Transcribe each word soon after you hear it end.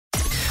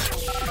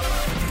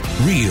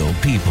Real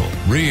people,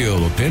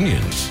 real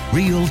opinions,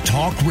 real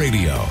talk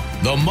radio.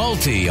 The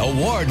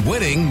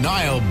multi-award-winning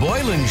Niall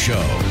Boylan Show.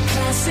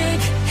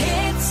 Classic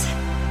hits.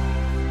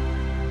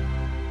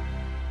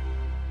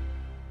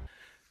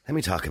 Let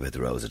me talk about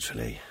the Rose of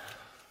Tralee.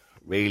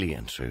 Really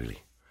and truly.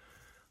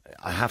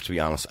 I have to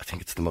be honest, I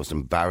think it's the most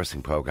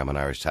embarrassing programme on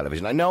Irish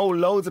television. I know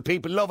loads of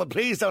people love it.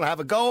 Please don't have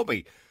a go at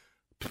me.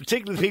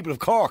 Particularly the people of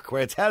Cork,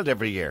 where it's held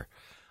every year.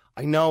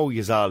 I know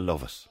yous all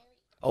love it.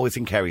 Oh, it's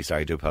in Kerry,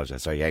 sorry, I do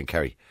apologise. Sorry, yeah, in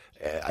Kerry.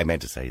 I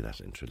meant to say that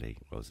in Tralee,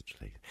 Rose of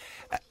Tralee.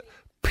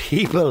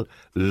 People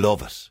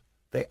love it.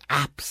 They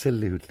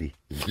absolutely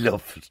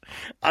love it.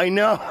 I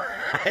know,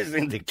 as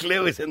in the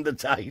clue is in the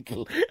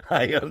title.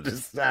 I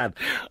understand.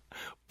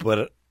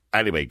 But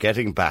anyway,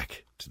 getting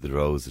back to the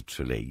Rose of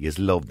Tralee, you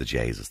love the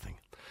Jesus thing.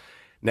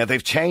 Now,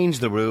 they've changed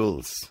the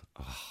rules.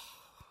 Oh.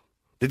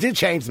 They did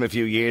change them a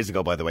few years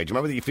ago, by the way. Do you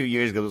remember that a few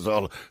years ago there was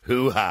all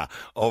hoo-ha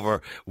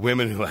over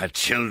women who had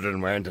children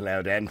weren't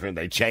allowed to enter, and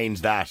they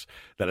changed that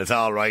it's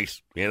all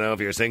right. You know, if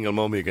you're a single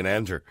mum, you can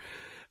enter.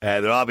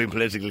 They're all being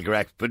politically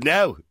correct. But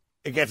now,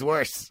 it gets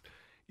worse.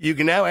 You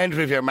can now enter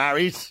if you're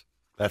married.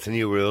 That's a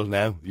new rule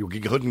now. You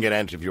couldn't get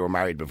entered if you were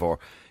married before.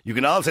 You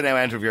can also now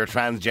enter if you're a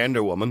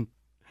transgender woman.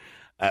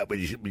 But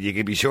you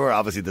can be sure,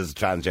 obviously, there's a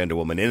transgender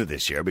woman in it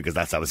this year, because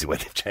that's obviously why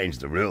they've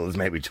changed the rules,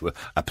 maybe to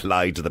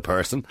apply to the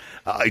person.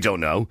 I don't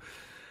know.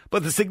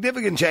 But the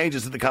significant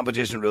changes to the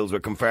competition rules were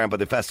confirmed by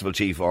the festival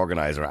chief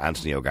organiser,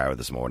 Anthony O'Gara,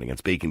 this morning. And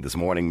speaking this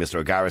morning, Mr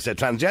O'Gara said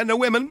transgender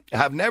women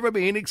have never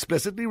been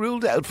explicitly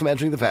ruled out from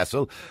entering the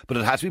festival, but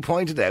it has to be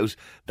pointed out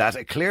that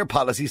a clear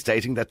policy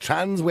stating that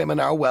trans women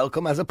are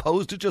welcome, as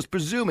opposed to just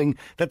presuming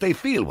that they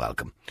feel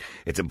welcome.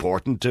 It's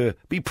important to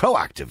be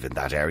proactive in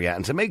that area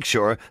and to make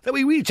sure that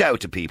we reach out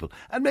to people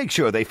and make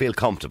sure they feel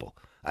comfortable.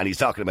 And he's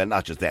talking about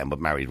not just them,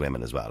 but married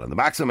women as well. And the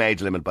maximum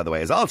age limit, by the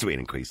way, has also been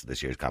increased in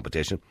this year's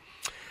competition.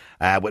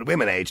 With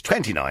women aged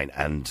 29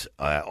 and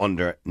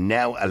under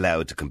now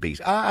allowed to compete.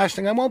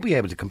 Aisling, I won't be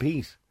able to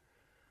compete.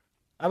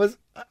 Well,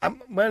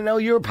 no,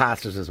 you're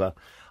past it as well.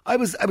 I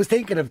was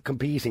thinking of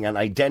competing and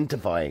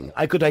identifying.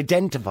 I could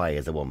identify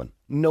as a woman.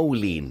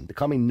 Nolene. They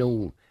call me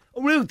No.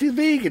 Oh, Ruth is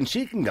vegan.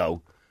 She can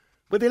go.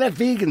 But they let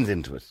vegans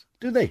into it,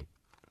 do they?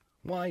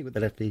 Why would they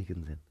let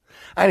vegans in?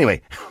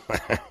 Anyway.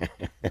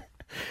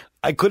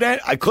 I could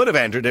have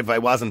entered if I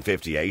wasn't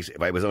 58.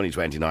 If I was only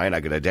 29,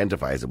 I could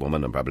identify as a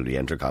woman and probably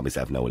enter, call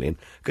myself Nolene,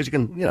 because you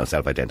can,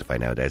 self-identify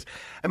nowadays.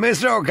 And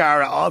Mr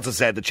O'Gara also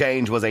said the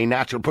change was a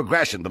natural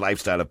progression. The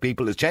lifestyle of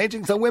people is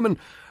changing, so women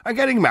are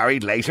getting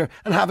married later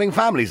and having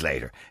families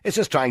later. It's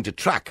just trying to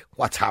track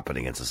what's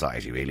happening in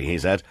society, really, he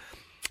said.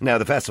 Now,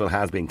 the festival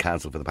has been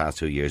cancelled for the past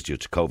 2 years due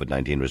to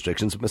COVID-19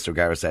 restrictions, but Mr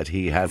O'Gara said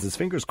he has his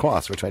fingers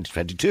crossed for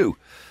 2022.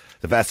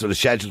 The festival is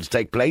scheduled to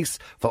take place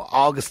from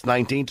August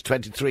 19 to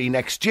 23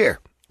 next year,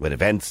 with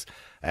 10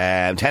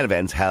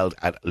 events held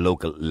at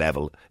local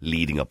level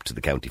leading up to the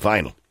county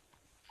final.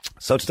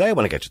 So today I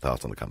want to get your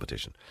thoughts on the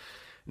competition.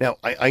 Now,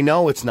 I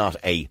know it's not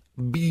a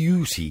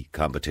beauty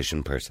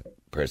competition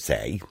per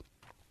se.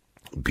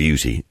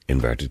 Beauty,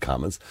 inverted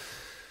commas.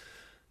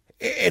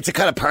 It's a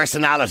kind of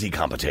personality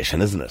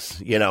competition, isn't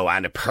it?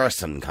 And a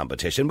person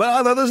competition. But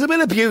although there's a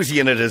bit of beauty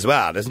in it as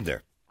well, isn't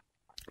there?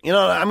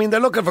 They're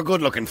looking for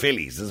good-looking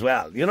fillies as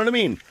well. You know what I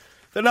mean?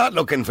 They're not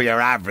looking for your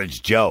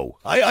average Joe.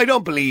 I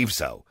don't believe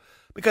so.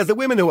 Because the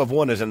women who have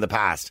won it in the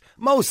past,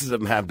 most of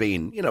them have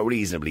been,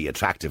 reasonably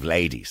attractive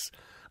ladies.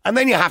 And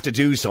then you have to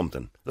do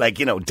something, like,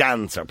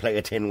 dance or play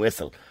a tin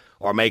whistle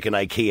or make an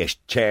IKEA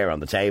chair on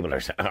the table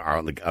or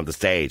on the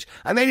stage.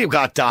 And then you've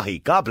got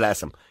Dahi, God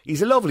bless him.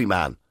 He's a lovely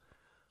man.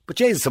 But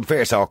Jesus, some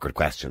fierce awkward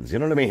questions, you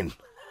know what I mean?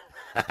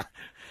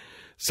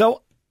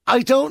 So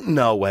I don't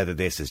know whether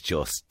this is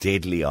just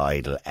diddly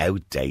idle,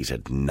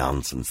 outdated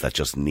nonsense that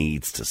just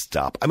needs to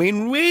stop. I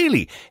mean,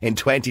 really, in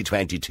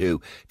 2022,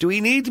 do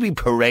we need to be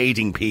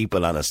parading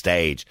people on a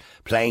stage,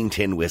 playing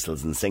tin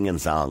whistles and singing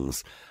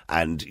songs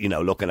and,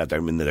 looking at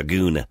them in the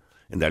Laguna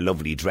in their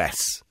lovely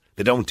dress?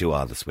 They don't do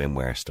all the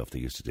swimwear stuff. They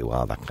used to do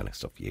all that kind of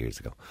stuff years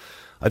ago.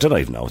 I don't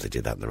even know if they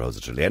did that in the Rose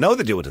of Tralee. I know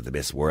they do it at the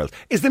Miss World.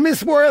 Is the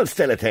Miss World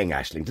still a thing,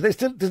 Aisling? Do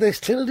they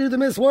still do the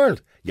Miss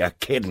World? You're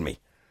kidding me.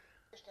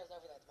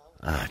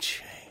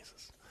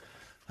 Jesus.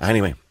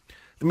 Anyway,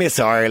 the Miss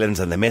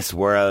Irelands and the Miss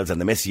Worlds and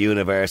the Miss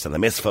Universe and the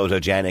Miss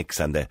Photogenics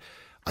and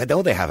I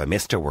know they have a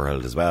Mr.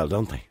 World as well,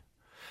 don't they?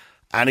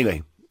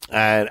 Anyway,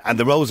 and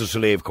the Rose of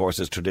Tralee, of course,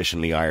 is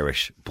traditionally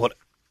Irish, but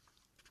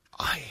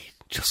I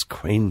just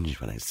cringe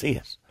when I see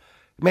it.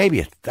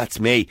 Maybe that's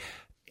me.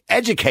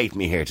 Educate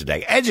me here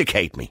today.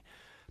 Educate me.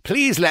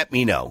 Please let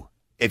me know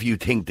if you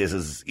think this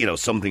is,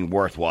 something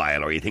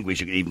worthwhile, or you think we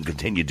should even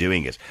continue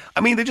doing it.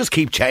 I mean, they just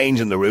keep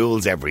changing the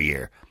rules every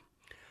year.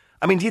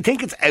 I mean, do you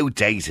think it's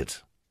outdated?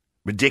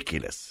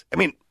 Ridiculous. I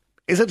mean,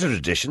 is it a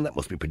tradition that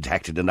must be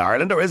protected in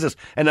Ireland, or is it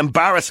an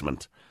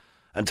embarrassment?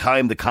 And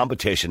time the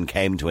competition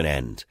came to an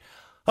end.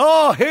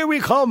 Oh, here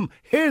we come.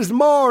 Here's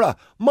Maura.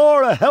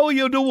 Maura, how are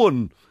you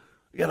doing?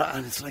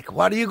 And it's like,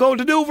 what are you going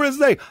to do for us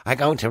today? I'm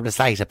going to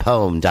recite a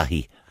poem,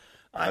 Dahi.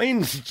 I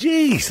mean,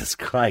 Jesus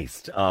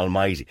Christ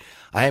almighty.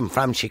 I am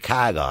from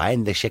Chicago.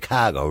 I'm the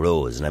Chicago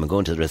Rose, and I'm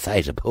going to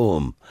recite a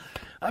poem.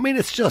 I mean,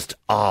 it's just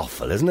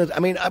awful, isn't it? I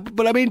mean,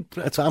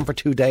 it's on for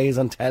 2 days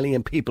on telly,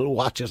 and people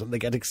watch it and they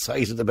get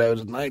excited about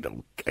it, and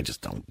I just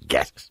don't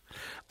get it.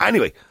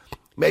 Anyway,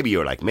 maybe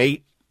you're like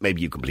me.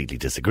 Maybe you completely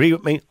disagree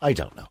with me. I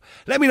don't know.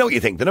 Let me know what you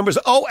think. The number's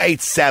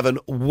 087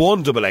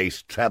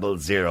 188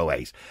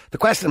 0008. The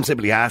question I'm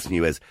simply asking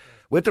you is,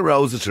 with the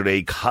Rose of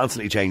Tralee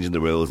constantly changing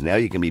the rules, now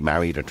you can be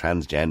married or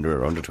transgender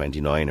or under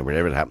 29 or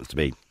whatever it happens to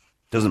be.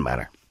 Doesn't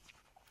matter.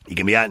 You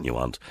can be anything you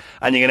want,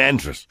 and you can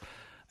enter it.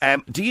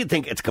 Do you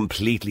think it's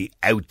completely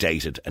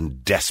outdated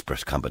and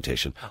desperate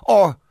competition?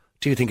 Or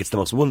do you think it's the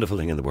most wonderful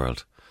thing in the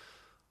world?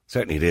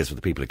 Certainly it is for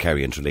the people of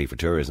Kerry and Tralee for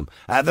tourism.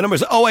 The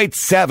number's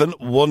 087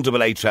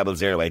 188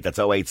 0008. That's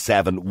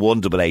 087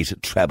 188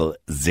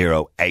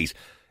 0008.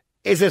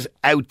 Is it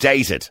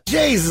outdated?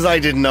 Jesus, I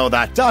didn't know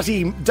that.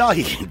 Dotty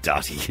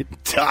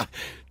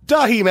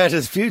met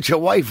his future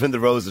wife in the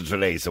Rose of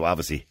Tralee, so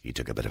obviously he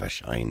took a bit of a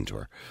shine to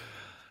her.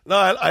 No,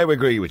 I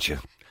agree with you.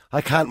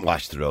 I can't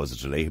watch the Rose of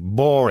Tralee.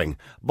 Boring.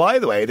 By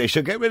the way, they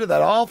should get rid of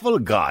that awful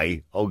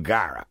guy,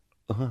 O'Gara,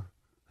 who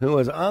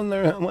was on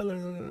there.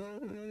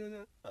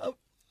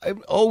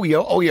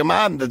 Your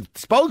man, the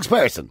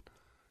spokesperson.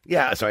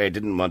 Yeah, sorry, I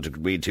didn't want to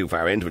read too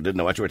far into it. Didn't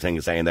know what you were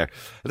saying there.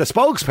 The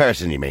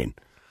spokesperson, you mean?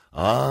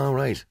 Oh,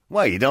 right.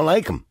 Why, you don't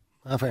like him?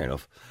 Oh, fair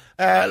enough.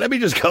 Let me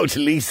just go to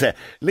Lisa.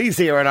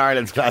 Lisa, you're in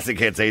Ireland's Classic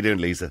Hits. How you doing,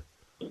 Lisa?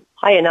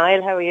 Hi,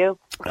 Niall. How are you?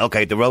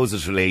 Okay, the Rose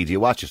of Tralee. Do you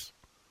watch it?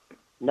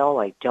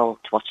 No, I don't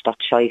watch that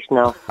choice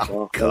now.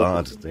 Oh,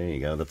 God. There you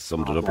go. That's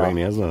summed it up,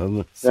 really,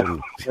 hasn't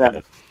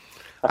it?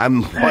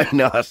 Why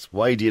not?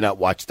 Why do you not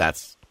watch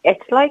that?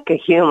 It's like a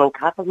human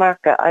cattle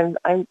market. I'm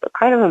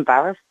kind of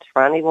embarrassed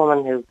for any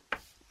woman who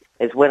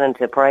is willing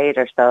to parade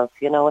herself.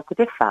 You know, it's a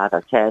bit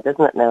Father Ted,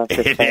 isn't it now?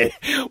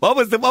 What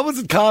was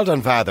it called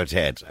on Father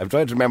Ted? I'm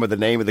trying to remember the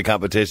name of the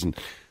competition.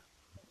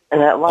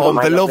 The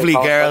Lovely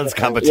Girls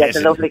competition. Yeah,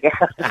 the Lovely Girls.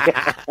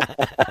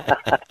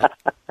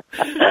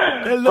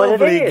 The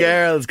Lovely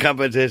Girls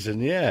competition,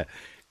 yeah.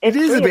 It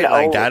is a bit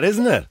like that,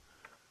 isn't it?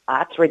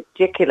 That's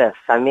ridiculous.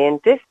 I mean,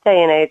 this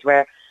day and age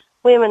where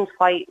women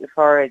fighting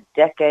for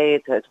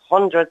decades,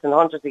 hundreds and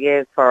hundreds of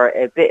years for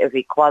a bit of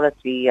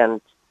equality,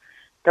 and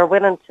they're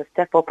willing to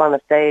step up on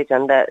a stage,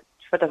 and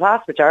for the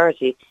vast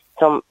majority,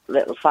 some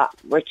little fat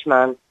rich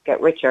man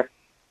get richer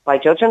by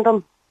judging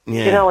them.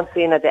 Yeah. You know, and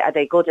seeing are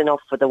they good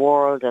enough for the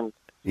world? And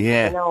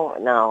yeah,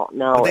 no.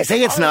 But they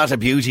say it's not a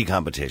beauty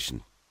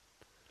competition.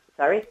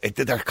 Sorry,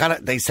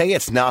 they say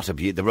it's not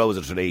the Rose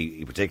of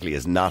Tralee particularly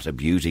is not a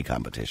beauty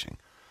competition.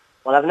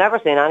 Well, I've never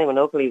seen anyone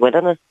ugly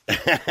winning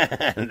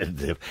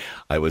it.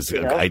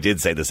 I did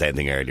say the same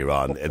thing earlier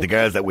on. The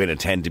girls that win it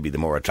tend to be the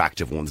more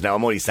attractive ones. Now,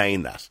 I'm only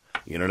saying that.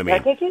 You know what I mean?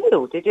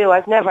 Yeah, they do.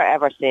 I've never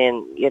ever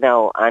seen,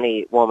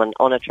 any woman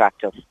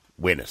unattractive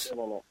win it.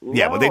 No,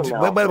 yeah,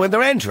 well, when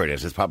they're entering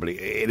it,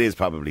 it is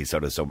probably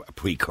sort of some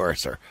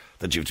precursor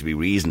that you have to be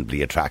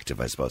reasonably attractive,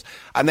 I suppose.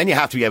 And then you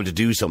have to be able to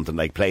do something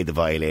like play the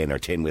violin or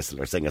tin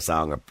whistle or sing a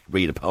song or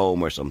read a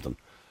poem or something.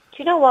 Do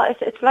you know what?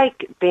 It's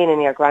like being in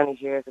your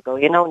granny's years ago.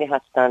 You know when you had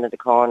to stand in the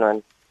corner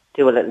and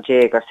do a little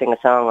jig or sing a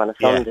song on a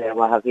Sunday or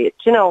what have you. Do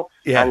you know?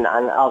 Yeah. And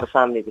all the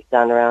family would be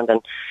standing around.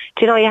 And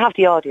do you know, you have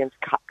the audience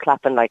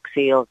clapping like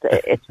seals.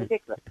 It's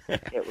ridiculous.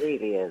 It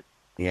really is.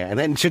 Yeah, and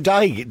then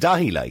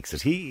Dahi likes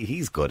it.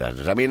 He's good at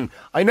it. I mean,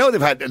 I know they've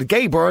had...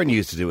 Gay Byrne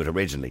used to do it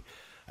originally.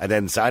 And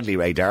then, sadly,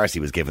 Ray Darcy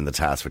was given the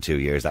task for 2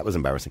 years. That was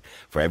embarrassing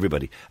for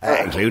everybody,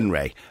 including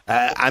Ray.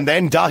 And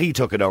then Dahi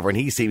took it over, and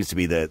he seems to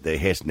be the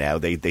hit now.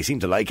 They seem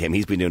to like him.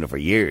 He's been doing it for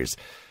years.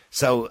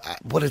 So,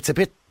 but it's a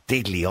bit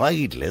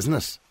diddly-idle, isn't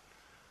it?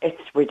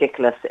 It's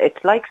ridiculous.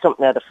 It's like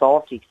something out of the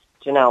 40s,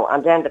 you know.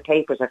 And then the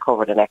papers are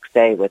covered the next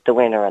day with the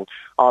winner and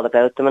all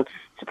about them. And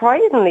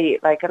surprisingly,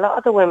 like, a lot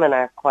of the women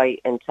are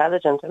quite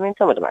intelligent. I mean,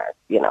 some of them are,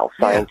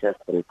 scientists.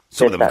 Yeah. And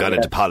some of them have gone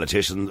into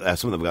politicians.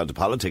 Some of them have gone into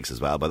politics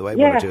as well, by the way.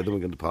 Yeah. One or two of them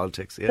have gone into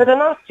politics, yeah. So they're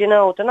not,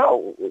 they're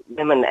not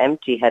women,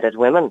 empty-headed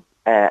women.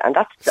 And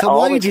that's... So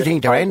why do you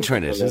think they're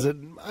entering it? Is it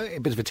a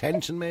bit of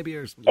attention, maybe?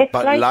 Or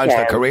launch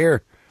their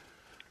career?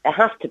 It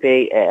has to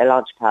be a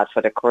launch pad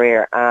for their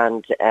career.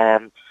 And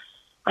it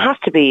has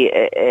to be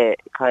a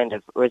kind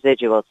of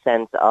residual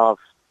sense of,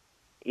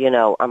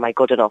 am I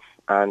good enough,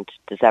 and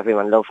does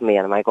everyone love me,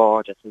 and am I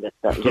gorgeous, and this,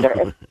 that.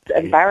 It's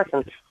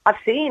embarrassing. I've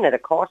seen it,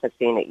 of course, I've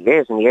seen it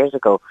years and years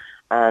ago,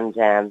 and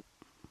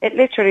it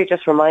literally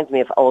just reminds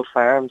me of old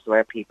farms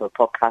where people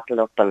put cattle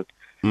up and,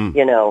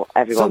 everyone...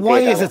 So why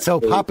is it so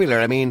popular?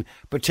 I mean,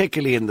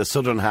 particularly in the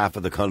southern half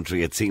of the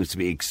country, it seems to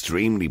be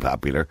extremely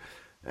popular.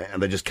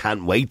 And they just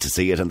can't wait to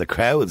see it. And the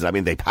crowds, I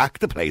mean, they pack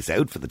the place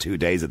out for the 2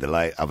 days of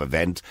the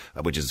event,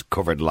 which is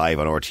covered live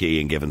on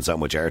RTE and given so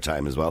much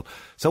airtime as well.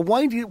 So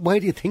why do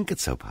you think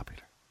it's so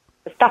popular?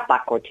 It's that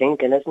backward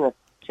thinking, isn't it?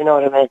 Do you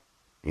know what I mean?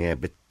 Yeah, a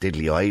bit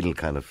diddly-idle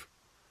kind of.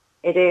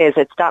 It is.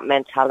 It's that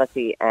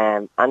mentality.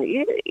 And,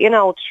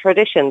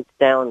 traditions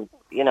down,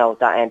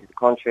 that end of the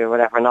country or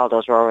whatever, in all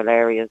those rural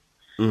areas,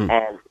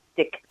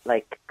 stick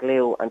like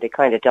glue, and they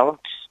kind of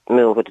don't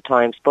move with the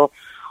times. But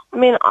I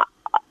mean,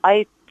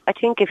 I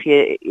think if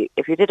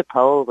you did a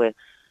poll with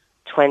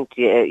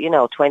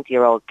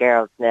 20-year-old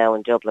girls now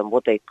in Dublin,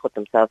 would they put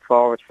themselves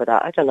forward for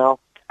that? I don't know.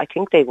 I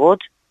think they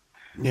would.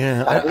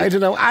 Yeah, I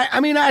don't know. I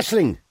mean,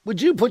 Aisling,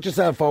 would you put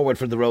yourself forward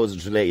for the Rose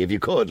of Tralee if you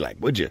could? Like,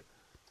 would you?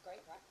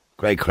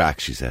 Great crack,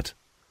 she said.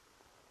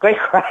 Great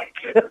crack.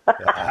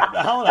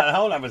 Hold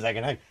on for a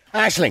second. Hey.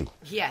 Aisling.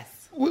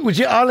 Yes. Would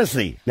you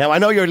honestly? Now, I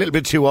know you're a little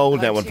bit too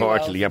old now,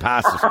 unfortunately. You're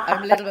past it.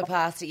 I'm a little bit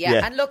past it,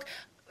 Yeah. And look,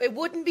 it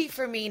wouldn't be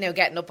for me now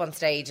getting up on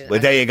stage. And, Well,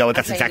 there you go. and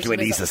That's saying exactly what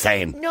to Lisa's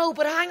saying. No,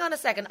 but hang on a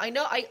second. I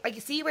know, I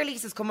see where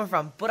Lisa's coming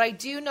from, but I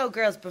do know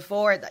girls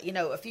before that. You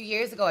know, a few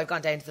years ago, I've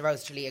gone down to the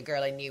Rose of Tralee. A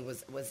girl I knew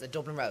was a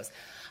Dublin Rose,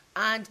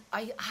 and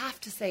I have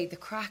to say the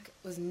crack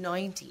was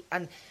 90,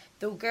 and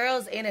the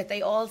girls in it,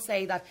 they all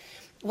say that.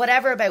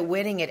 Whatever about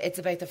winning it, it's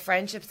about the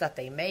friendships that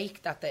they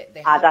make. That they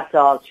have. That's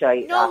all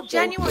true. No,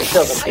 genuinely,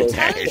 I'm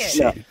telling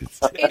you,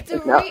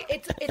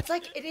 it's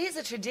like it is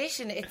a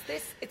tradition.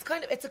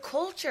 It's a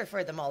culture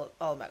for them all,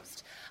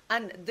 almost.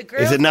 And the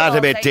girls. Is it not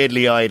a bit say,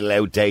 diddly idle,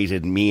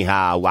 outdated,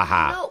 mee-ha,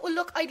 wah-ha? No, well,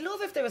 look, I'd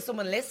love if there was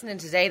someone listening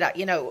today that,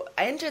 you know,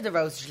 entered the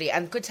Rose of Tralee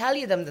and could tell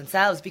you them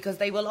themselves, because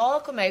they will all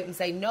come out and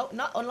say, no,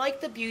 not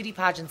unlike the beauty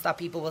pageants that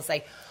people will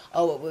say,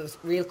 oh, it was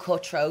real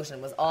cutthroat and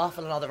was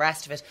awful and all the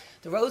rest of it.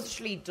 The Rose of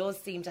Tralee does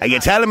seem to Are you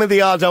telling me they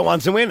all don't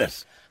want to win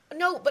it?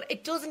 No, but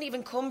it doesn't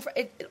even come from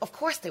it. Of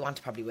course, they want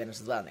to probably win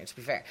it as well. Now, to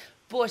be fair,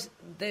 but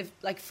they've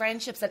like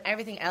friendships and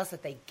everything else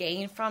that they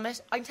gain from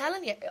it. I'm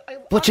telling you.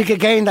 But you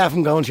could gain that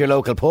from going to your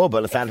local pub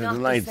on a Saturday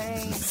night.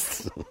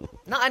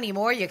 Not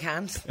anymore. You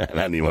can't. Not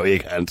anymore. You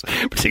can't,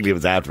 particularly if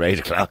it's after 8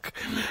 o'clock.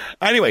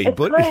 Anyway, it's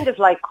kind of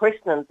like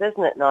christenings,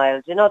 isn't it,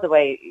 Niall? You know the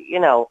way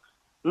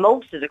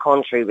most of the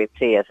country would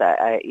see as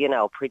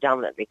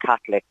predominantly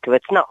Catholic.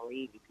 It's not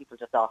really. People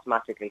just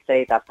automatically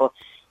say that, but.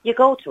 You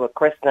go to a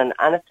christening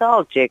and it's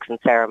all jigs and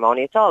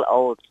ceremony. It's all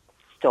old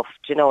stuff.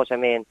 Do you know what I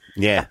mean?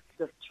 Yeah.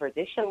 That's just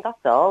tradition.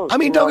 That's all. I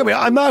mean, don't get me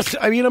wrong. I'm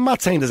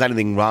not saying there's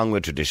anything wrong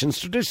with traditions.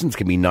 Traditions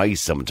can be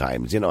nice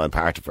sometimes, and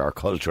part of our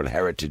cultural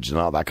heritage and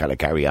all that kind of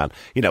carry on.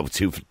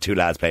 Two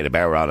lads playing a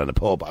bear on in a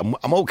pub.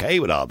 I'm okay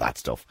with all that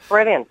stuff.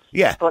 Brilliant.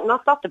 Yeah. But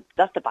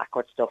that's the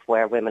backward stuff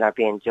where women are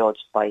being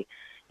judged by,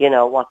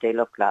 what they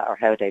look like or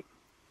how they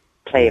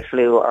play a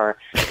flute or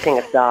sing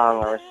a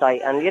song or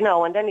recite, and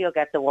and then you'll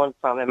get the one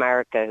from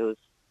America whose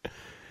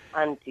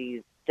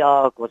auntie's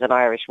dog was an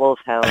Irish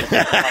wolfhound.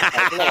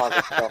 All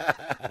this stuff.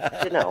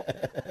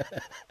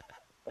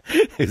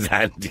 His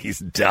auntie's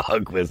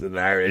dog was an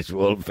Irish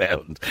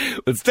wolfhound.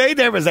 Well, stay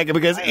there for a second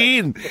because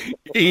Ian,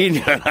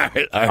 you're an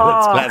Ireland's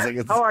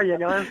classic. How are you,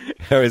 Noel?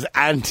 His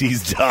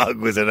auntie's dog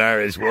was an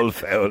Irish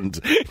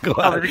wolfhound. Go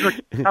on.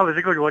 That was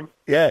a good one.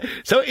 Yeah.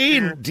 So,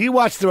 Ian, do you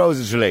watch the Rose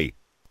of Tralee?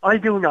 I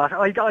do not.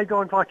 I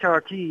don't watch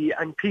RT,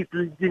 and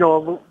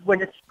people, when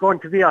it's going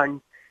to be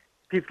on,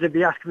 people will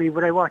be asking me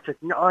would I watch it.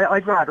 No,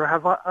 I'd rather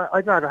have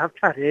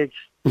Cat Age,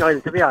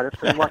 to be honest,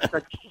 than watch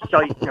that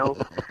shite.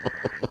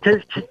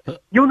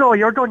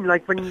 You're done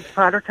like when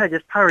Father Ted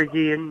is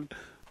parody and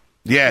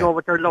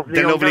with their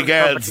lovely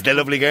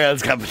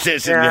girls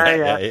competition.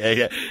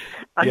 Yeah.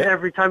 And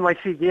every time I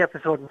see the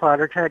episode in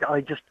Father Ted, I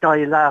just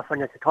die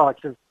laughing at the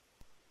thoughts of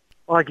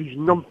all these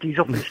numpties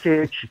up on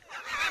stage.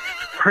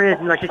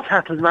 Praising like a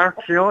cattle mark,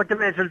 the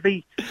may as well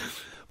be.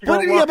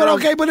 But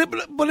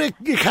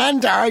you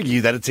can't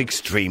argue that it's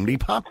extremely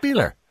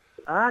popular.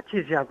 It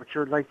is, but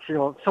you're like,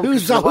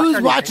 who's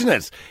watching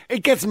it?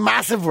 It gets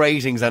massive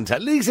ratings on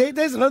Lisa,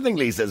 there's another thing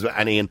Lisa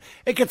and Ian.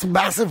 It gets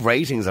massive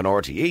ratings on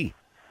RTE.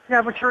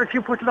 Yeah, but sure, if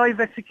you put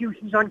live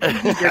executions on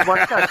TV, they'd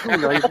watch that too,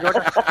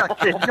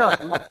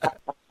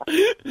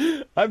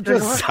 I'm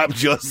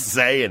just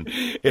saying.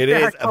 It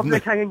is. Had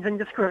public hangings in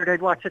the square,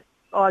 they'd watch it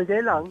all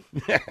day long.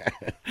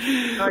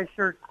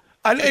 Sure.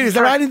 And is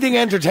there anything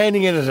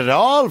entertaining in it at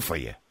all for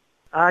you?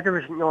 There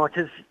isn't.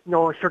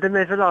 Sure, they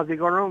may as well all be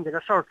going around in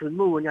a circle,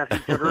 mooing at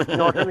each other, you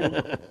know what I mean?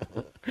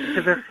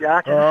 This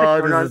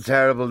is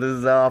terrible, this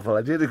is awful.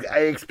 I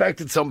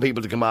expected some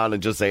people to come on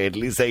and just at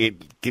least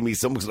give me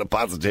some sort of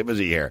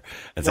positivity here,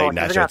 and say,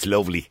 it's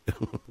lovely.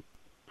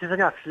 It's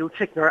an absolute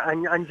sickener,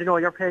 and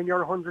you're paying your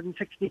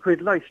 160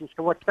 quid licence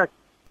to watch that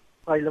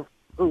pile of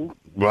poo.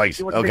 Right,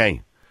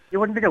 okay. You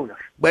wouldn't be doing it.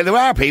 Well, there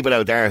are people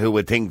out there who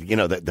would think,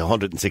 that the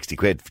 160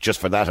 quid just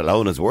for that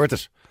alone is worth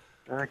it.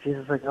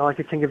 Jesus, I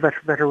could think of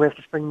better ways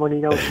to spend money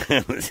now.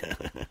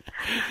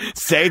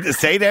 Stay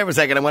there for a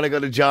second. I want to go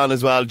to John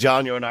as well.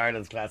 John, you're an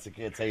Ireland's classic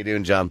hits. How you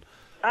doing, John?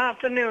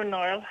 Afternoon,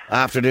 Niall.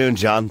 Afternoon,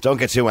 John. Don't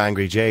get too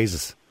angry,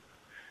 Jesus.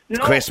 It's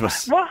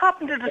Christmas. What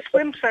happened to the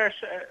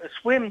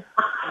swim?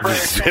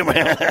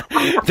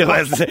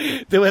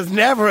 There was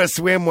never a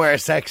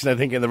swimwear section, I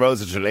think, in the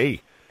Rose of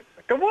Tralee.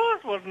 There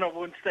wasn't at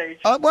one stage.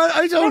 Well,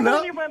 I don't know.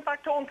 When you went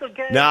back to Uncle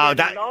Gary and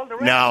all the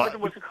rest of it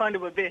was a kind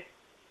of a bit.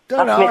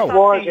 That's Miss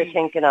World you're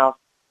thinking of.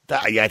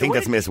 I think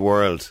that's Miss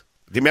World.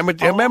 Do you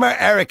remember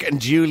Eric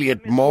and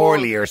Juliet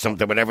Morley or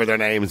something, whatever their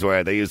names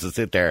were? They used to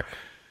sit there.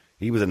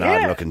 He was an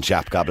odd-looking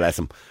chap, God bless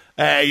him.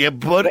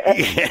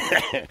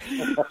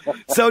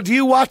 So do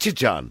you watch it,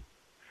 John?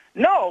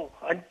 No,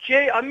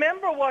 Jay, I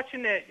remember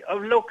watching it.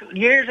 Look,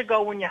 years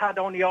ago when you had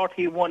only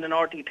RT1 and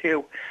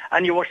RT2,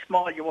 and you were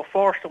small, you were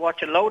forced to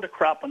watch a load of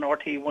crap on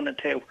RT1 and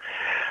 2.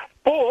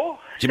 But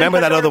do you remember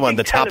that other one,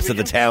 The Tops of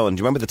the Town? Do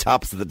you remember The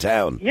Tops of the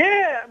Town?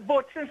 Yeah,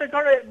 but since I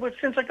got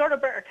a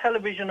better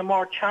television and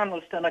more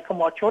channels, then I can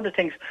watch other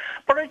things.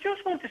 But I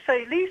just want to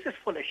say, Lisa's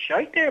full of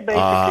shite there,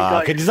 basically,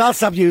 guys. Can you not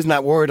stop using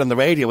that word on the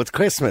radio? It's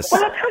Christmas.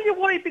 Well, I'll tell you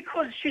why,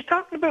 because she's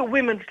talking about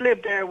women's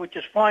lib there, which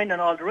is fine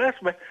and all the rest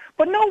of it,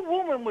 but no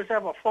woman was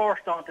ever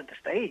forced onto the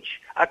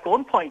stage at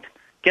gunpoint.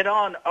 Get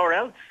on or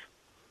else.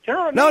 Do you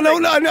know what I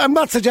mean? No, I'm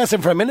not suggesting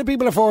for a minute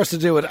people are forced to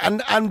do it.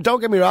 And don't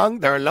get me wrong,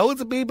 there are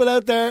loads of people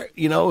out there,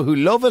 who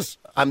love it.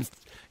 I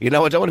don't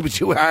want to be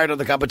too hard on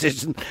the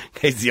competition in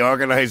case the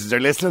organisers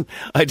are listening.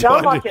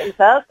 John watch it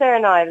himself there,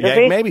 Niall.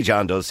 Yeah, maybe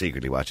John does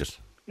secretly watch it.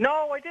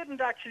 No, I didn't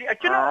actually. I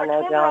turned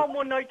around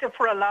one night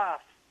for a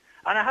laugh,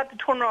 and I had to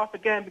turn it off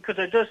again because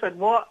I just said,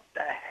 what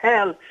the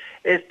hell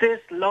is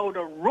this load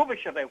of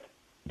rubbish about?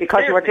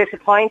 Because you were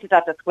disappointed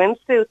that the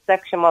swimsuit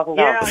section wasn't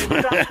on. Yeah, I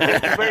was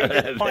actually very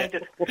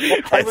disappointed.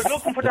 I was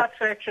looking for that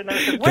section and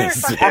I said, where's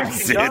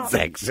that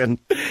section?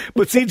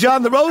 But see,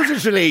 John, the Rose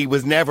of Tralee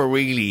was never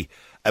really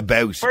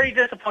about... Very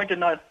disappointed,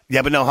 Niall.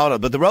 Yeah, but no, hold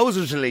on. But the Rose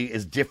of Tralee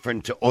is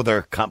different to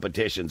other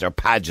competitions or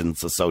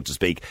pageants, so to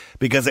speak,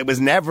 because it was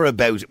never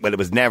about... Well, it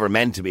was never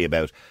meant to be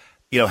about,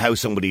 how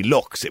somebody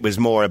looks. It was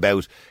more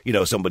about,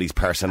 somebody's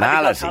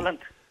personality.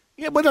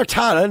 Yeah, but their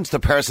talent,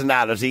 their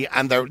personality,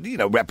 and their,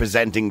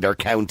 representing their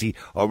county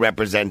or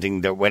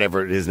representing their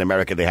whatever it is in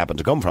America they happen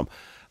to come from,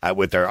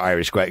 with their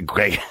Irish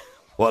grey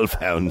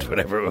wolfhound,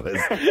 whatever it was,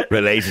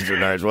 related to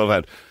an Irish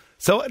wolfhound.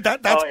 So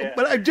that's.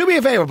 But do me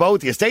a favour,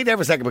 both of you, stay there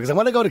for a second because I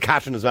want to go to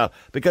Catherine as well.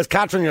 Because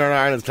Catherine, you're on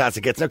Ireland's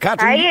Classic Hits. Now,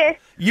 Catherine,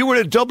 you were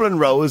at Dublin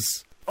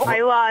Rose. Oh,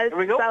 I was. There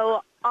we go.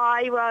 So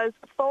I was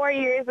 4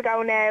 years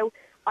ago now.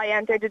 I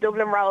entered the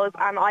Dublin Rose,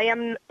 and I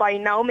am by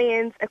no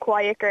means a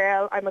quiet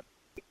girl. I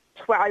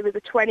was a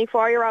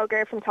 24-year-old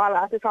girl from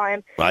Tallaght at the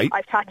time. Right.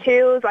 I've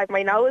tattoos, I've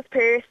my nose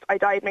pierced, I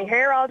dyed my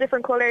hair all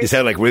different colours. You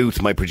sound like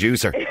Ruth, my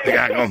producer.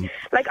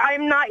 Like, I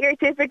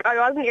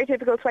wasn't your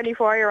typical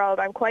 24-year-old.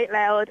 I'm quite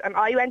loud, and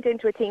I went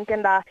into it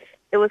thinking that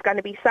it was going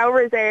to be so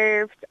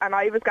reserved, and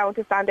I was going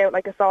to stand out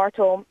like a sore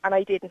thumb, and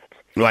I didn't.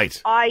 Right.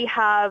 I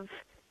have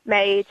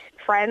made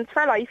friends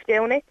for life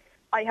doing it.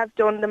 I have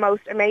done the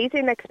most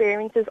amazing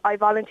experiences. I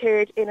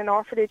volunteered in an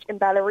orphanage in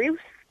Belarus.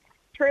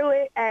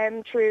 Through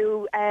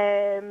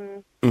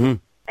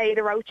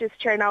Ada Roach's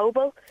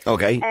Chernobyl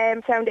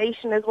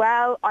foundation as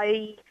well.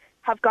 I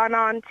have gone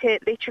on to,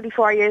 literally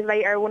 4 years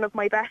later, two of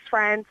my best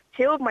friends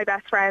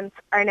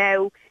are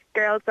now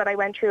girls that I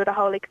went through the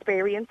whole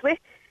experience with.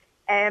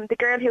 The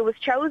girl who was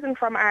chosen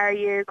from our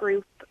year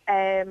group,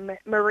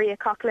 Maria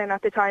Coughlin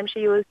at the time,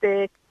 she was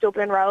the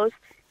Dublin Rose.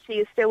 She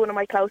is still one of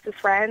my closest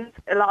friends.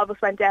 A lot of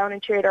us went down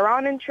and cheered her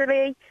on in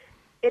Tralee.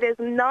 It is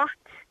not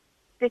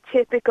the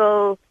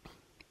typical...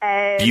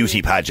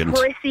 beauty pageant.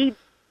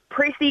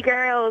 Prissy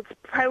girls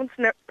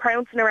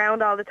pouncing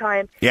around all the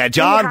time. Yeah,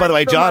 John, by the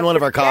way, John, one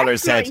of our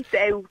callers said...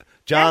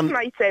 John,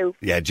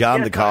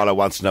 the caller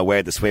wants to know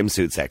where the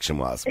swimsuit section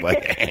was. The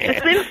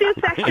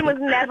swimsuit section was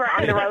never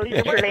on the Rose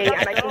of Tralee,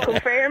 and I can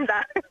confirm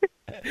that.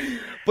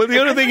 But the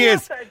other thing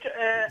is...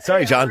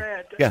 Sorry, John.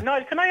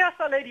 Niall, can I ask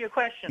that lady a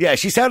question? Yeah,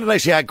 she sounded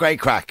like she had great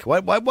crack. She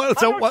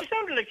sounded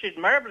like she had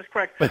marvellous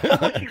crack. But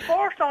was she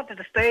forced onto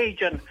the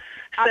stage and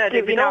said,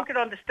 if you don't get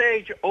on the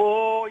stage,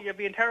 you'll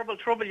be in terrible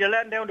trouble, you're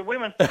letting down the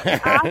women?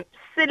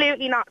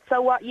 Absolutely not.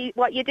 So what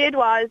you did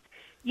was,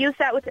 you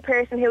sat with the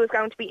person who was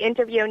going to be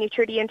interviewing you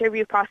through the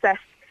interview process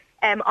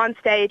on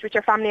stage with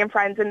your family and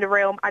friends in the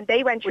room, and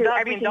they went through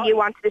everything you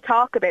wanted to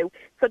talk about.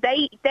 So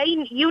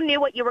you knew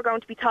what you were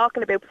going to be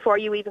talking about before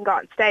you even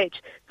got on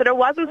stage. So there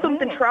wasn't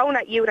something thrown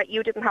at you that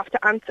you didn't have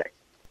to answer.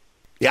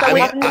 Yeah, so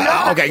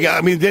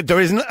there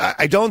isn't.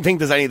 I don't think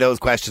there's any of those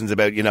questions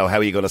about, how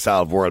are you going to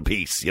solve world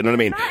peace. You know what I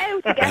mean? Not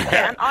out to get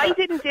there. And I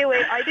didn't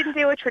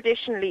do it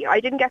traditionally. I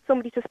didn't get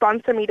somebody to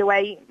sponsor me the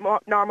way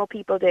normal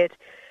people did.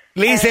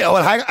 Lisa,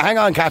 hang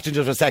on, Catherine,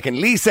 just for a second.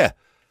 Lisa,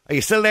 are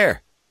you still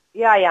there?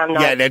 Yeah, I am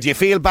now. Yeah, now, do you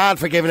feel bad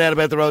for giving out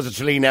about the Rose of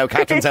Tralee now?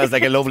 Catherine sounds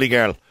like a lovely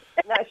girl.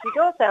 No, she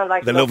does sound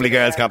like the lovely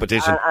girls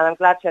competition. And I'm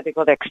glad she had a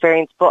good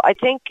experience. But I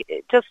think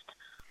just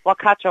what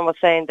Catherine was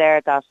saying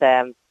there, that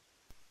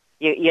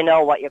you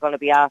know what you're going to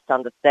be asked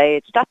on the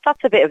stage,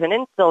 that's a bit of an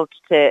insult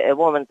to a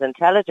woman's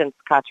intelligence,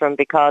 Catherine,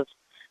 because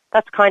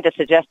that's kind of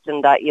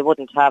suggesting that you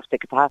wouldn't have the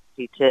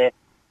capacity to,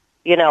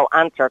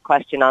 answer a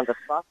question on the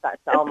spot.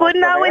 That's almost but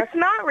no, rare. it's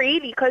not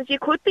really, because you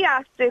could be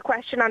asked a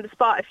question on the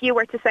spot if you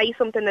were to say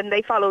something and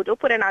they followed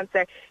up with an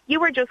answer. You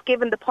were just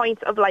given the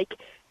points of, like,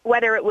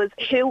 whether it was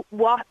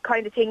what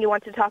kind of thing you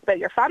wanted to talk about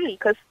your family,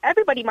 because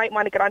everybody might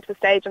want to get onto the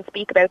stage and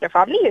speak about their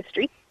family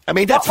history. I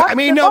mean,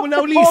 no,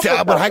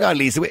 Lisa, but hang on,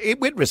 Lisa,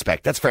 with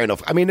respect, that's fair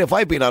enough. I mean, if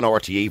I've been on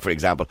RTE, for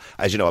example,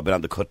 as you know, I've been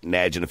on The Cutting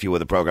Edge and a few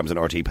other programmes and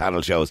RTE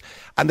panel shows,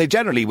 and they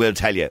generally will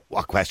tell you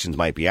what questions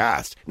might be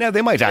asked. Now,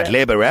 they might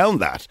ad-lib around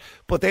that,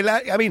 but it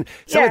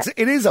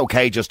is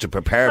okay just to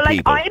prepare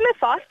people. I'm a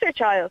foster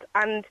child,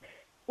 and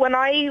when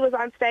I was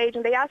on stage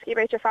and they ask you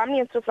about your family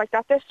and stuff like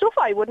that, there's stuff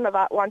I wouldn't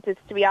have wanted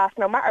to be asked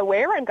no matter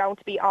where I'm going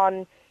to be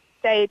on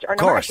stage or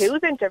no matter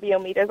who's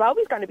interviewing me. There's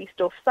always going to be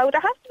stuff. So there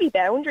has to be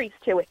boundaries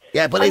to it.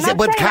 Yeah, but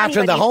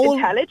Catherine, the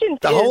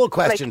whole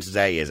question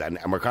today is, and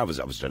we're kind of,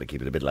 I was trying to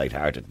keep it a bit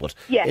lighthearted, but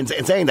in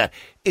saying that,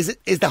 is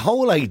the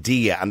whole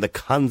idea and the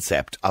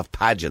concept of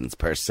pageants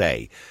per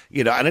se,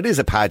 you know, and it is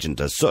a pageant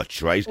as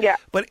such, right? Yeah.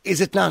 But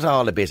is it not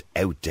all a bit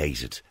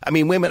outdated? I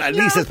mean, women, at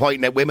Lisa's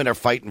pointing out, women are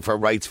fighting for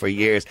rights for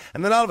years,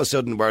 and then all of a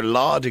sudden we're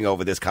lauding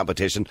over this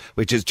competition,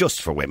 which is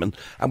just for women,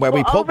 and where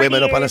we put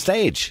women up on a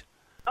stage.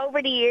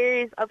 Over the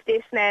years of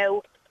this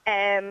now,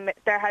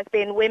 there has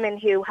been women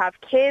who have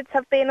kids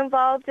have been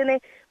involved in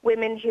it,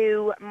 women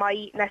who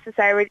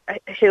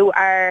who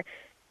are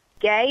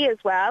gay as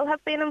well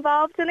have been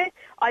involved in it.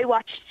 I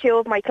watched two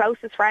of my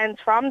closest friends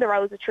from the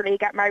Rose of Tralee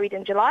get married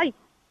in July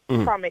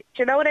from it.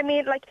 Do you know what I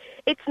mean? Like,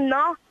 it's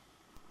not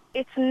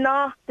the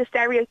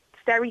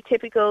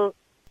stereotypical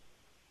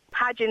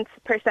pageants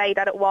per se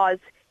that it was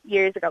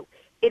years ago.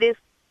 It is.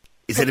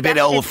 Is it a bit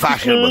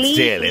old-fashioned, but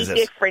still, is it?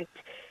 Different.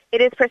 It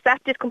is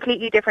perceived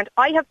completely different.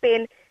 I have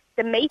been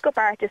the makeup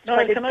artist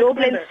for the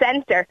Dublin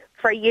Centre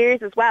for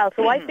years as well.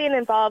 So I've been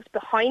involved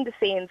behind the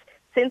scenes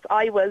since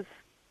I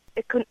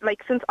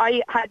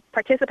had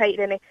participated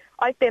in it.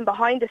 I've been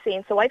behind the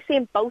scenes, so I've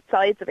seen both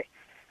sides of it.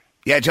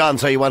 Yeah, John,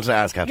 so you wanted to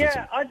ask Catherine?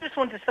 Yeah, I just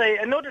want to say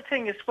another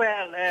thing as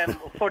well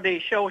for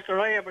these shows that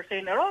I ever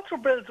seen. It also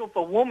builds up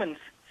a woman's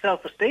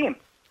self-esteem.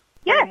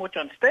 Very much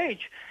on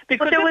stage.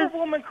 Because if a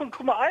woman can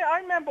come on, I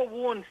remember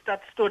once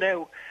that stood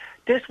out.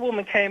 This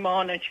woman came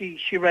on and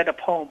she read a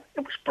poem.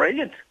 It was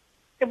brilliant.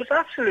 It was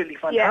absolutely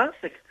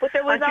fantastic. Yeah. But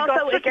there was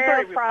also a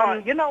girl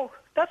from... You know,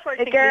 that's why I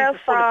think girl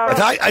from...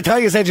 I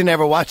thought you said you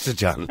never watched it,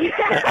 John.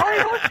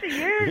 I watched it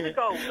years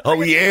ago.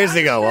 Years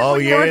ago.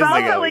 There was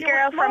also a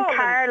girl from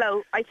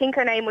Carlow. I think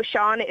her name was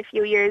Shauna a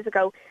few years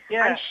ago.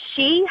 Yeah. And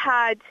she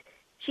had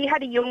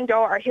a young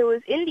daughter who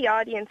was in the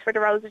audience for the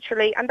Rose of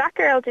Tralee, and that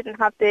girl didn't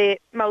have the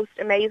most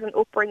amazing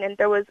upbringing.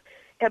 There was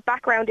a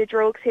background of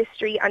drugs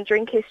history and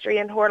drink history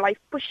in her life,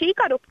 but she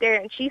got up there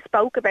and she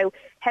spoke about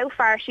how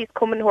far she's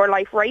come in her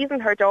life, raising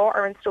her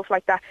daughter and stuff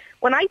like that.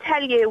 When I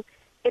tell you,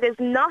 it is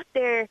not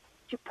there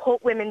to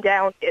put women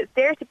down, it's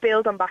there to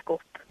build them back up.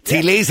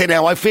 See, Lisa,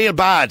 now I feel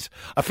bad.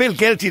 I feel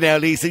guilty now,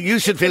 Lisa. You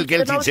should feel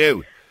guilty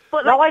too.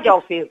 But no, I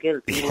don't feel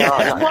guilty.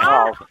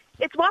 No,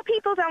 it's what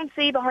people don't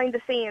see behind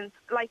the scenes.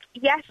 Like,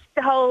 yes,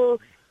 the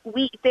whole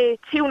week, the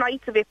 2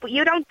 nights of it, but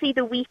you don't see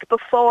the week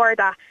before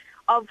that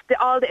of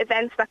all the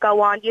events that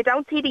go on. You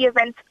don't see the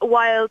events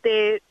while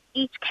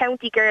each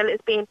county girl is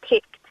being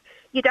picked.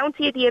 You don't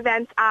see the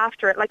events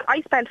after it. Like,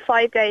 I spent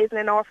 5 days in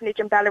an orphanage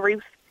in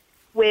Belarus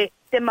with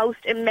the most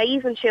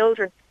amazing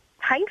children,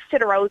 thanks to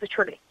the Rose of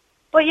Tralee.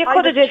 But you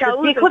could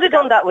have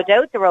done that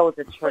without the Rose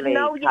of Tralee.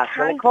 No, you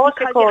Catherine. can't, Of course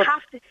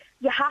because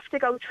you have to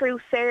go through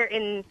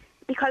certain...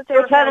 Because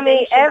you're telling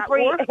me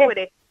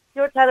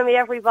you're telling me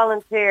every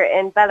volunteer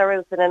in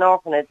Belarus in an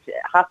orphanage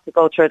has to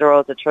go through the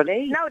Rose of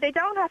Tralee? No, they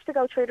don't have to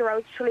go through the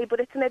Rose of Tralee, but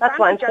it's an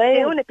advantage of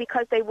doing it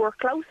because they work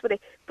close with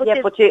it. But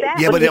I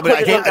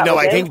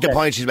think the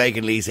point she's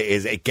making, Lisa,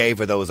 is it gave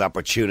her those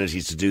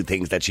opportunities to do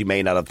things that she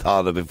may not have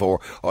thought of before,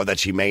 or that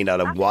she may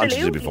not have wanted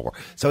to do before.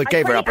 So it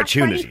gave her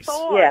opportunities.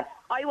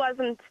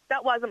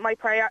 That wasn't my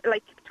priority.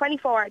 Like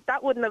 24,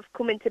 that wouldn't have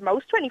come into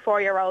most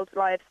 24-year-olds'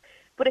 lives,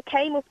 but it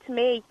came up to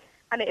me,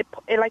 and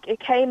it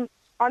came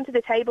onto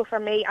the table for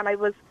me, and I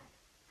was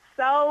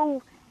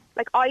so,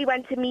 I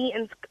went to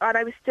meetings and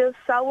I was still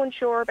so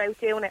unsure about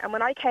doing it, and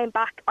when I came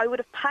back I would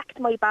have packed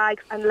my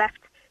bags and left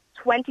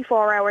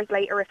 24 hours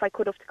later if I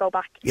could have to go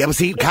back. Yeah, but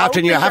see,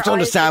 Catherine, you have to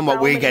understand what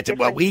we get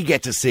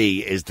to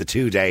see is the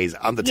 2 days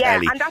on the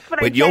telly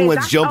with young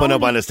ones jumping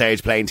up on the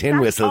stage playing tin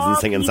whistles and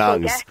singing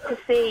songs. Get to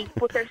see,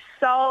 but there's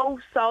so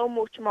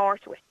much more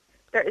to it.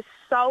 There is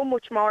so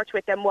much more to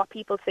it than what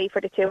people see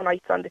for the 2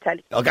 nights on the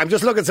telly. Okay, I'm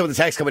just looking at some of the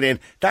text coming in.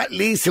 That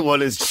Lisa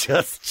one is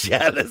just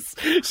jealous.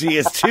 She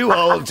is too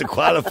old to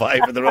qualify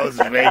for the Rose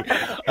of Tralee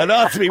and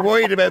ought to be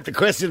worried about the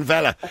Christian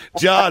fella,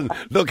 John,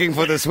 looking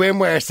for the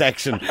swimwear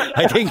section.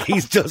 I think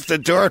he's just a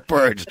dirt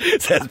bird,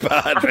 says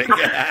Patrick.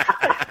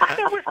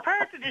 It was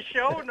part of the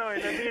show, Niall.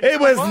 It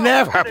was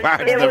never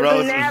part of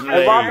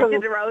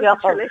the Rose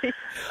of Tralee.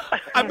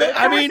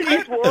 I mean,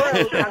 it's world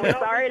and it's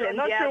Ireland,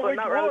 but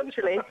not Rose of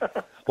Tralee.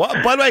 Well,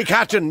 by the way,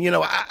 Catherine, you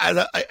know,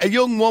 as a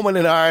young woman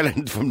in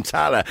Ireland from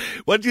Tala,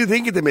 what do you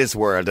think of the Miss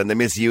World and the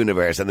Miss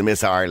Universe and the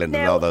Miss Ireland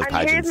and all those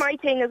pageants? Here's my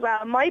thing as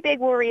well. My big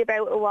worry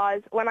about it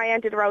was when I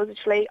entered the Rose of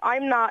Tralee,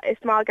 I'm not a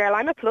small girl,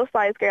 I'm a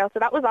plus-size girl, so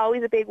that was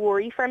always a big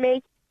worry for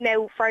me.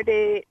 Now, for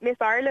the Miss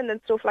Ireland and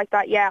stuff like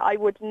that, I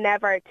would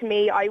never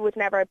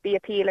be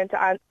appealing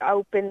to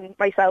open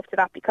myself to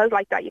that, because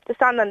like that, you have to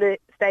stand on the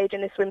stage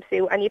in a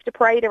swimsuit and you have to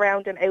parade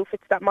around in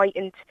outfits that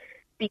mightn't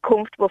be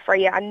comfortable for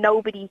you, and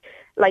nobody,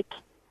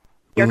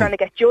 you're going to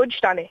get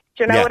judged on it.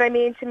 Do you know what I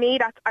mean? To me,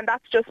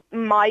 that's just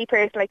my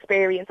personal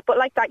experience. But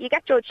like that, you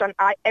get judged on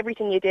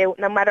everything you do,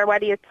 no matter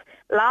whether it's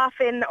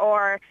laughing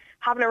or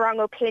having a wrong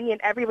opinion.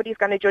 Everybody's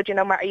going to judge you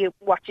no matter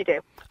what you do.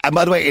 And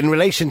by the way, in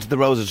relation to the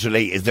Rose of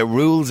Tralee, is there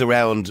rules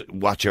around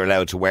what you're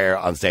allowed to wear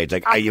on stage?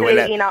 Like,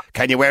 Absolutely not.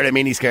 Can you wear a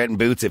mini skirt and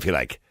boots if you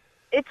like?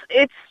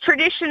 It's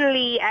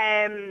traditionally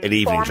an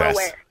evening dress.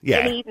 Wear.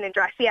 Yeah. An evening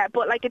dress, yeah.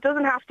 But like, it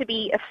doesn't have to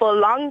be a full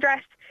long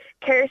dress.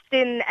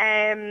 Kirsten,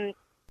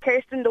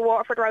 the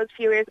Waterford Rose a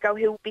few years ago,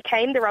 who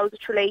became the Rose of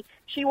Tralee,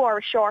 she wore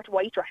a short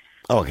white dress.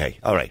 Okay,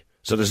 all right.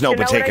 So there's no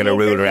particular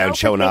rule around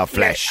showing off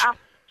flesh.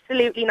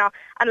 Absolutely not.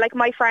 And like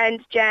my friend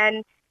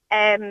Jen,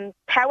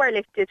 power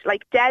lifted,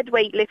 like dead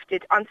weight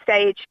lifted on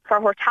stage for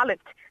her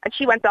talent, and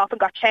she went off and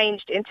got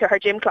changed into her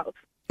gym clothes.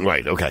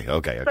 Right, okay.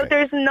 So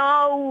there's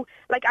no,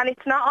 like, and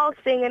it's not all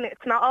singing,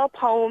 it's not all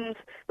poems.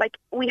 Like,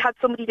 we had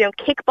somebody doing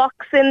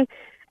kickboxing,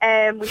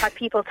 we had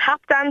people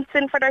tap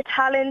dancing for their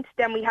talent,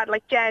 then we had,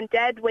 like, Jen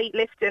dead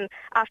weightlifting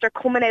after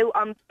coming out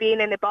on being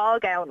in a ball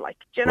gown, like,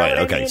 do you know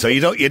what I mean? So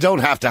you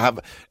don't have to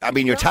have, I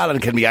mean, your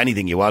talent can be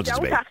anything you want it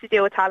to be. You don't have to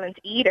do a talent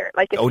either.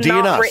 Like, it's do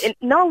you not? Written.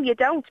 No, you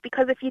don't,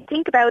 because if you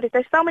think about it,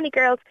 there's so many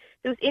girls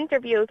whose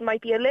interviews might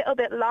be a little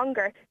bit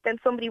longer than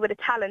somebody with a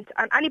talent,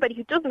 and anybody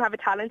who doesn't have a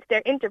talent,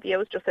 their interview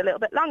is just a little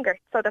bit longer,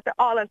 so that they're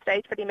all on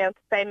stage for the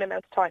same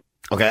amount of time.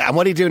 Okay, and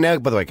what do you do now,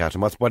 by the way,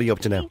 Catherine? What are you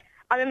up to now?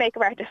 I'm a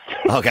makeup artist.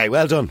 Okay,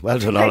 well done,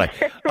 all right.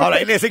 All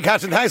right, listen,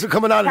 Catherine, thanks for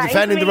coming on and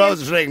defending the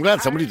Rose of Tralee. I'm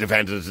glad somebody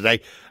defended it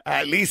today.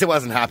 Lisa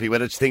wasn't happy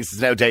with it. She thinks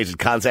it's an outdated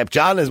concept.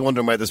 John is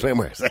wondering where the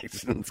swimwear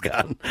section's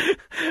gone.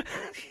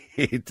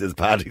 As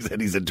Paddy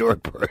said, he's a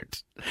dirt bird.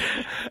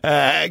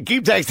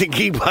 Keep texting,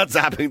 keep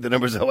WhatsApping. The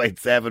number's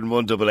 087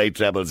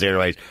 188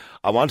 0008.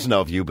 I want to know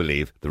if you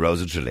believe the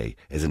Rose of Tralee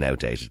is an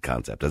outdated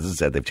concept. As I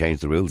said, they've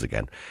changed the rules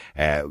again.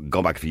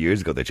 Going back a few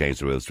years ago, they changed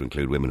the rules to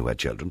include women who had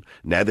children.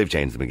 Now they've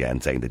changed them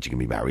again, saying that you can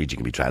be married, you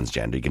can be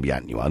transgender, you can be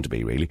anything you want to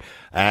be, really.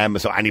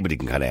 So anybody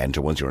can kind of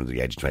enter once you're under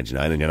the age of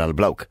 29 and you're not a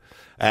bloke.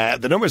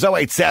 The number's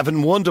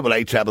 087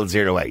 188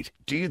 0008.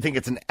 Do you think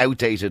it's an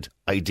outdated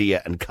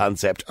idea and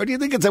concept, or do you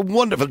think it's a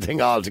wonderful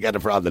thing altogether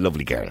for all the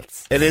lovely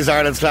girls? It is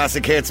Ireland's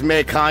Classic Hits.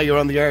 Mick, hi, you're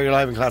on the air, you're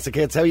live in Classic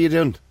Hits. How are you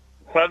doing?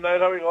 Well, night,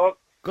 how are you going?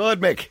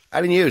 Good, Mick.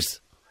 Any news?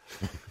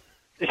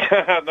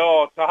 Yeah,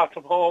 no, it's not at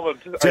the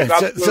moment.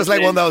 It's just like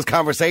one of those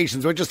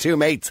conversations. We're just two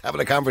mates having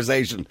a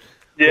conversation.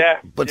 Yeah.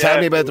 But tell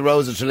me about the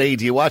Rose of Tralee.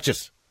 Do you watch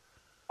it?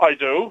 I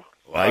do.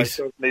 Right. I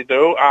certainly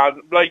do.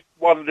 And like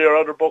one of your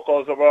other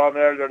bookers that were on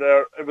earlier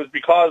there,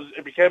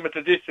 it became a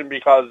tradition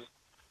because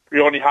we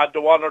only had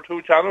the one or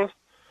two channels.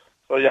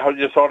 So you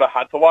sort of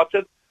had to watch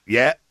it.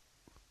 Yeah.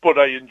 But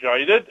I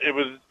enjoyed it.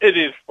 It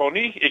is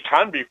funny. It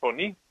can be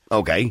funny.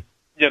 Okay.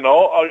 You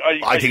know,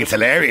 I think it's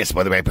hilarious,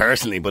 by the way,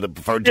 personally, but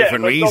for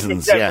different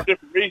reasons. For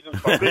different reasons.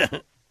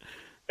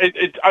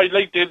 I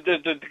like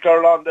the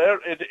girl on there.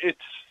 It's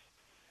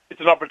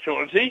an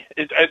opportunity.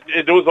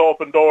 It does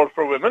open doors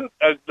for women.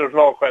 There's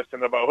no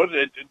question about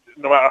it.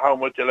 No matter how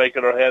much you like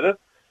it or hate it.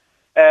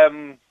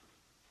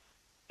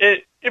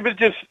 It was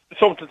just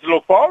something to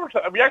look forward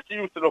to. We actually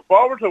used to look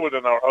forward to it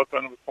in our house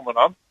when it was coming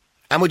on.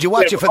 And would you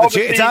watch it for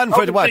it's on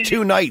for what,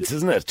 2 nights,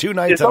 isn't it? 2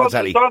 nights on the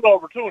telly. It's on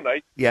over 2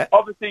 nights. Yeah.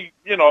 Obviously,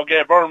 you know,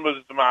 Gay Byrne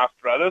was the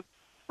master at it.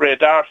 Ray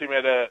Darcy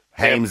made a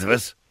Hames of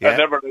it. Yeah. And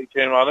never really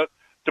came on it.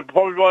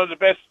 Probably one of the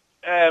best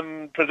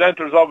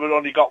presenters of it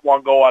only got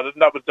one go at it,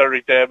 and that was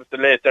Derek Davis, the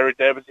late Derek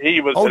Davis. He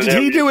was. Oh, did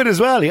he do it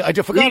as well? I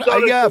forgot.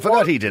 I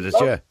forgot he did it.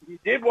 Yeah. He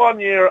did 1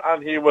 year,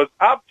 and he was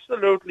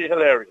absolutely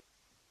hilarious.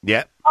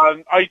 Yeah.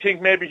 And I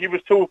think maybe he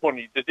was too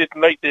funny. They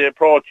didn't like the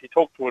approach he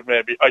took to it.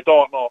 Maybe I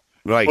don't know.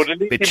 Right, but at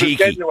least bit he was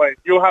cheeky. genuine.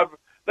 You have,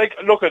 like,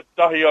 look at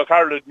Dahi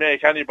O'Carroll would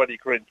make anybody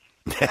cringe.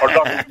 Or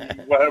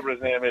Dahi, whatever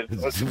his name is.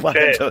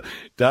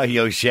 Dahi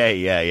O'Shea,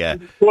 yeah.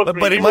 But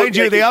mind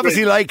you, they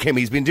obviously like him.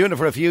 He's been doing it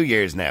for a few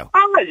years now.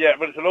 Yeah,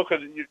 but if you look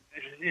at it,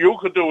 you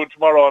could do it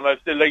tomorrow and I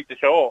still like the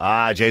show.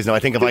 Jason, I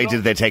think if I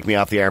did, they'd take me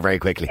off the air very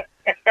quickly.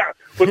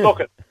 But look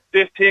at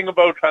this thing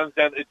about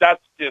transgender,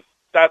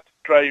 that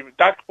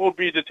would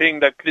be the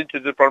thing that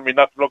clinches it for me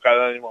not to look at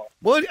it anymore.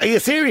 What? Are you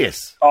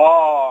serious?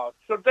 Oh,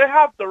 so they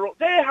have their own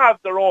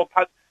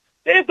pageant.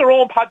 They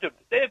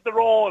have their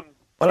own.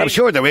 Well, I'm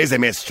sure there is a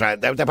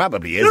there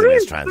probably is a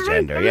Miss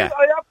Transgender, yeah.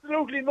 I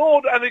absolutely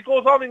know that, and it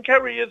goes on in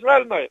Kerry as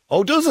well now.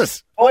 Oh, does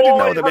it? I didn't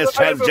know the Miss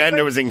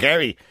Transgender was in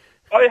Kerry.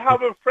 I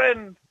have a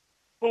friend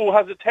who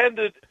has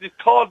attended, it's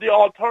called the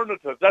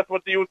Alternative. That's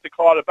what they used to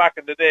call it back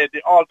in the day,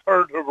 the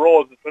Alternative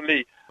Rose of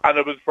Tralee, and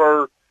it was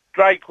for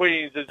drag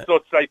queens and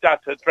such like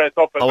that to dress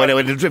up. And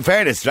in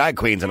fairness, drag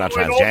queens are not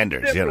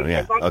transgenders, you know,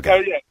 yeah.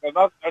 Okay.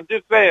 I'm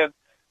just saying,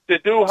 they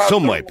do have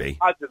some might be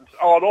pageants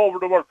all over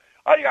the world.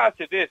 I ask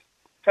you this,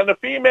 can a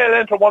female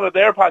enter one of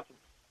their pageants?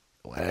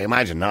 Well, I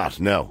imagine not,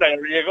 no.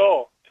 There you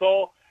go.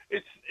 So,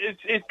 it's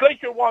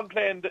like you're one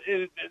playing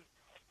the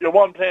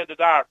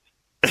darts.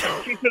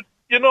 She should,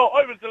 you know,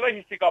 I was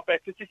delighted she got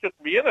back because she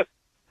shouldn't be in it.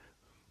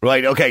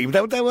 Right, okay,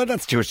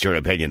 that's just your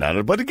opinion on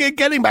it. But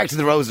getting back to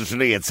the Rose of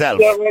Tralee itself,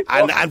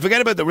 and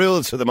forget about the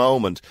rules for the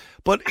moment.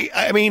 But,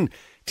 I mean,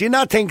 Do you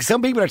not think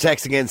some people are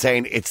texting in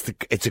saying it's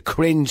a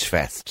cringe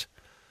fest?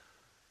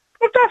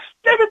 But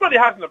everybody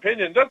has an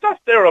opinion.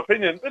 That's their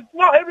opinion. It's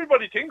not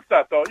everybody thinks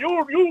that, though.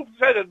 You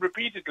said it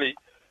repeatedly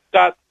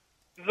that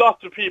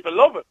lots of people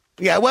love it.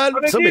 Yeah, well,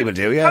 some people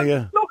do.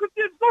 Yeah. Look,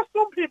 it's not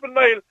some people,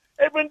 Niall.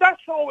 When that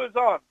show is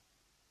on,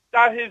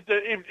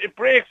 it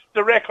breaks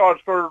the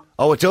records for.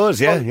 Oh, it does.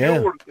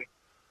 Yeah.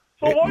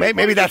 So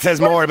maybe that says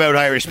more about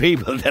Irish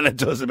people than it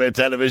does about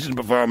television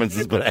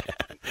performances. But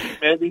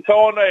maybe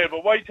so, Niall.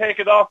 But why take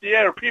it off the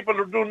air? People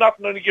are doing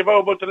nothing and give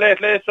out about the Late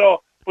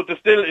Show. But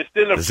it's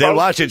still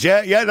watch it,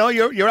 yeah. No,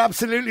 you're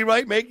absolutely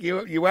right, Mick.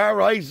 You are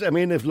right. I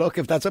mean, if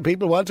that's what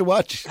people want to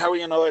watch. How are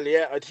you, Noel?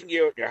 Yeah, I think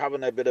you're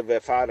having a bit of a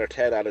Father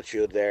Ted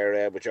attitude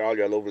there with all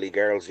your lovely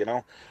girls. You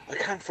know, I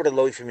can't for the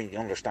life of me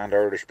understand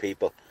Irish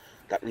people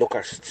that look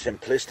at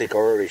simplistic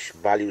Irish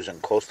values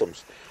and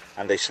customs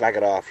and they slag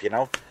it off. You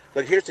know,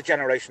 like here's the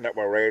generation that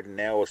we're reared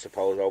now, I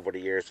suppose, over the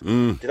years.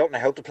 They don't know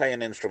how to play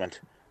an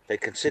instrument. They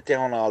can sit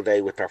down all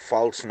day with their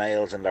false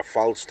nails and their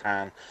false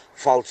tan,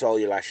 false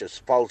eyelashes,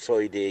 false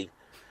ID,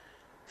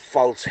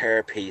 false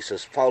hair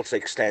pieces, false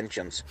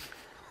extensions,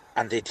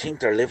 and they think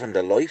they're living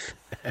the life.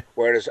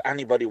 Whereas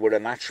anybody with a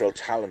natural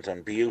talent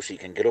and beauty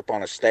can get up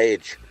on a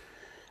stage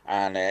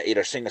and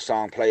either sing a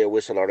song, play a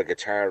whistle or a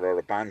guitar or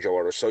a banjo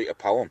or recite a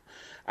poem,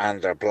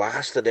 and they're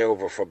blasted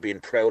over for being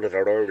proud of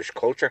their Irish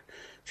culture.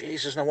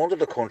 Jesus, no wonder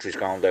the country's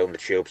gone down the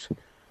tubes.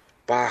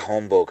 Bah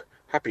humbug.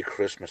 Happy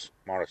Christmas,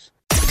 Morris.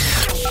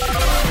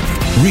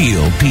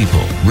 Real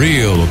people,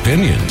 real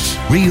opinions,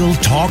 real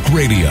talk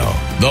radio.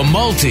 The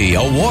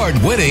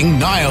multi-award-winning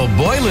Niall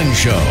Boylan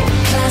Show.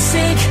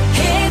 Classic